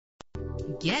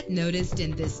Get noticed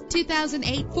in this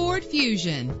 2008 Ford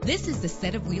Fusion. This is the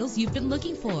set of wheels you've been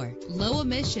looking for. Low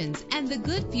emissions and the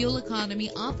good fuel economy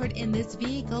offered in this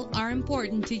vehicle are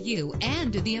important to you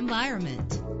and to the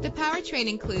environment. The powertrain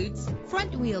includes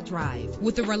front-wheel drive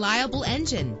with a reliable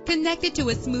engine connected to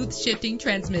a smooth shifting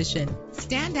transmission.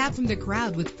 Stand out from the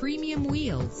crowd with premium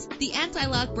wheels. The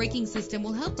anti-lock braking system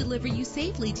will help deliver you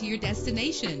safely to your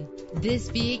destination. This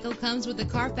vehicle comes with a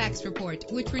Carfax report,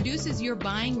 which reduces your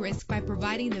buying risk by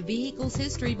providing the vehicle's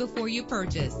history before you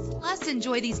purchase. Plus,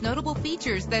 enjoy these notable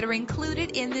features that are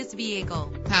included in this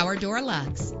vehicle: power door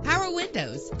locks, power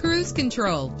windows, cruise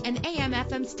control, an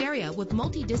AM/FM stereo with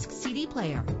multi-disc CD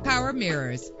player, power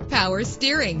mirrors, power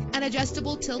steering, an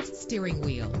adjustable tilt steering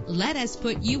wheel. Let us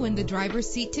put you in the driver's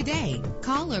seat today.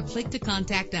 Call or click to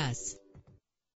contact us.